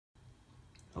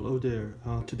Hello there.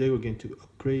 Today we're going to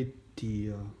upgrade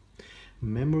the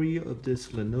memory of this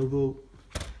Lenovo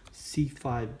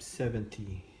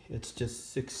Z570. It's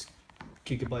just 6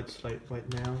 gigabytes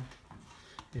right now,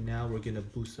 and now we're going to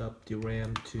boost up the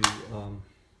RAM to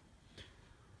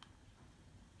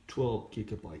 12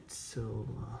 gigabytes. So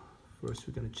first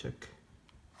we're going to check.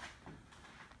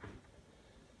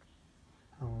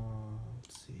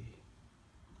 Let's see.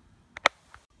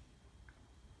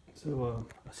 So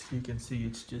as you can see,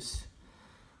 it's just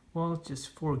 4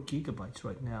 gigabytes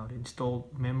right now. The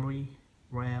installed memory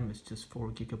RAM is just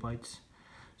 4 gigabytes.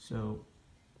 So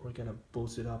we're gonna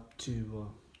boost it up to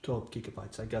 12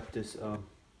 gigabytes. I got this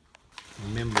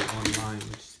memory online,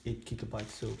 which is 8 gigabytes.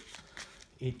 So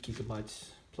 8 gigabytes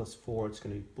plus 4, it's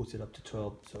gonna boost it up to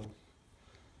 12. So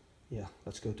yeah,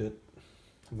 let's go do it.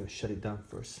 I'm gonna shut it down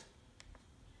first.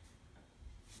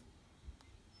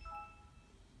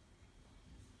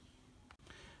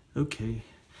 Okay,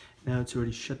 now it's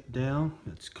already shut down.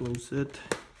 Let's close it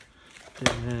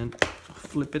and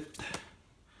flip it.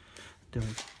 Then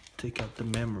take out the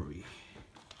memory.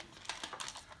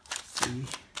 See?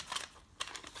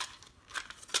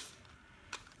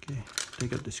 Okay,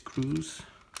 take out the screws.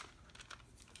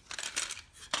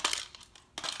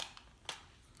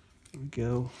 Here we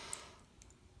go.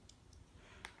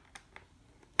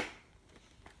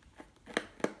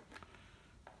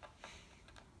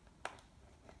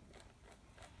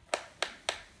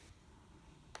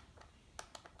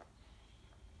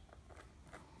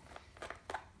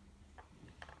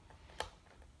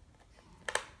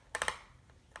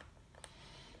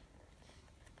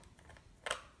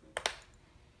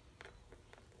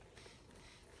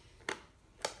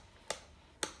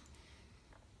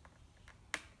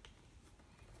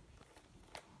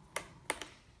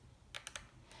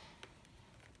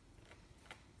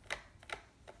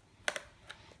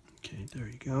 Okay, there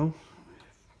you go.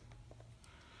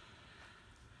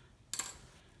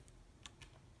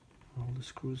 All the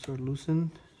screws are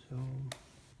loosened, so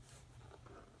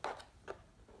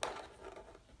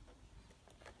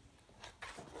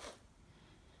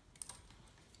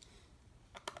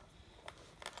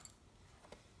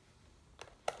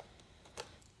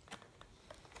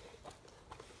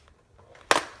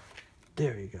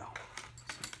there you go.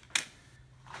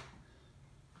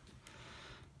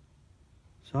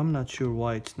 So I'm not sure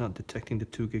why it's not detecting the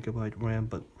 2 gigabyte RAM,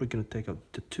 but we're gonna take out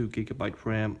the 2 gigabyte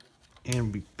RAM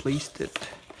and replace it.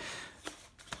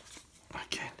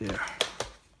 Okay, there.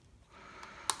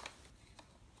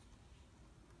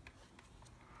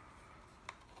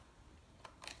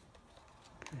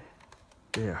 Okay,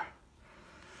 there.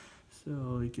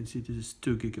 So you can see this is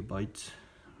 2 gigabytes.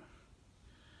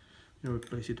 I'm gonna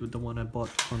replace it with the one I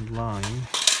bought online.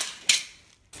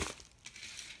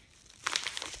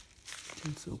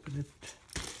 Let's open it.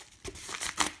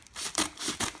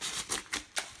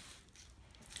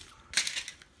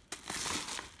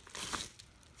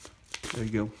 There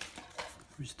you go.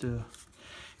 Here's the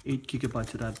 8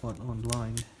 gigabytes that I bought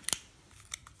online.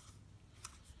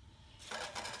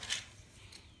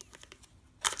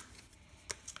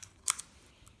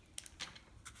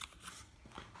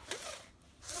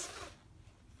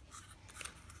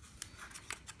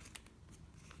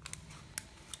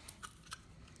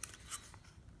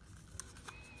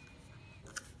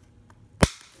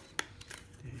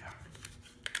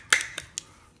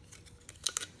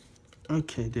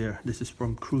 Okay, there. This is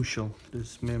from Crucial.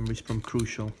 This memory is from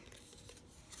Crucial.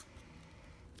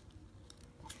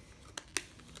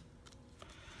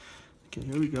 Okay,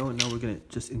 here we go. And now we're gonna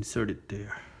just insert it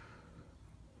there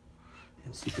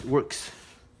and see if it works.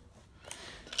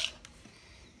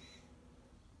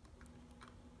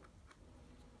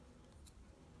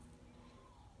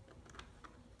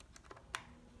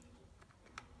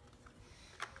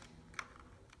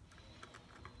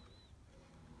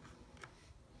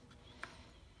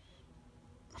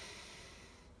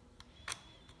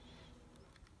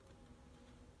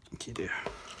 Okay, there.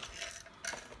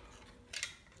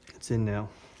 It's in now.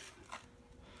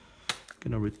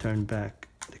 Gonna return back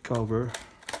the cover.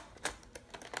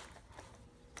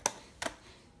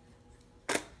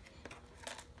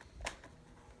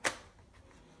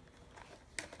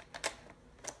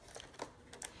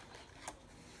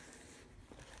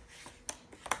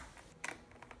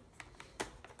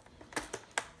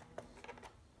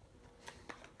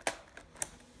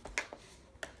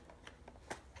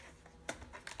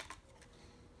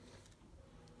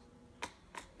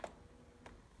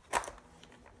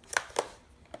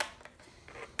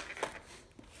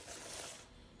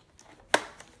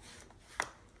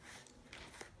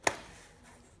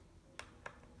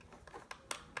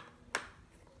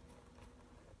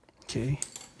 Okay,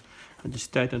 I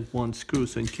just tightened one screw,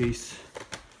 so in case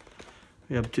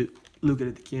we have to look at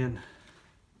it again,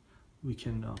 we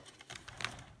can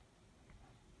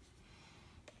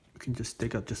just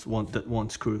take out just that one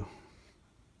screw.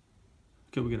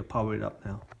 Okay, we're gonna power it up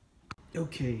now.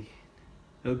 Okay,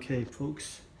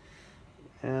 folks.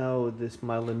 Now this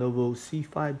my Lenovo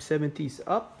Z570 is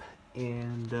up,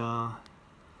 and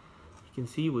you can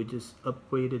see we just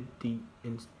upgraded the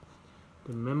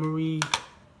memory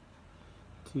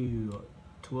to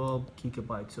 12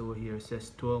 gigabytes over here. It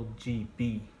says 12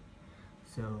 GB,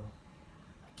 so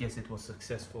I guess it was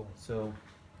successful. So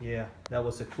yeah, that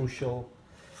was a crucial.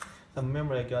 The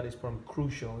memory I got is from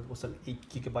Crucial. It was an 8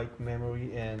 gigabyte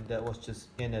memory, and that was just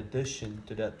in addition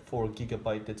to that 4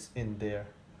 gigabyte that's in there.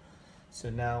 So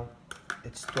now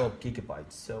it's 12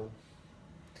 gigabytes. So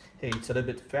hey, it's a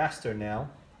little bit faster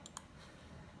now.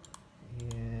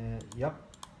 And yep,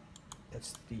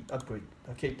 that's the upgrade.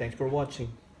 Okay, thanks for watching.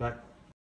 Bye.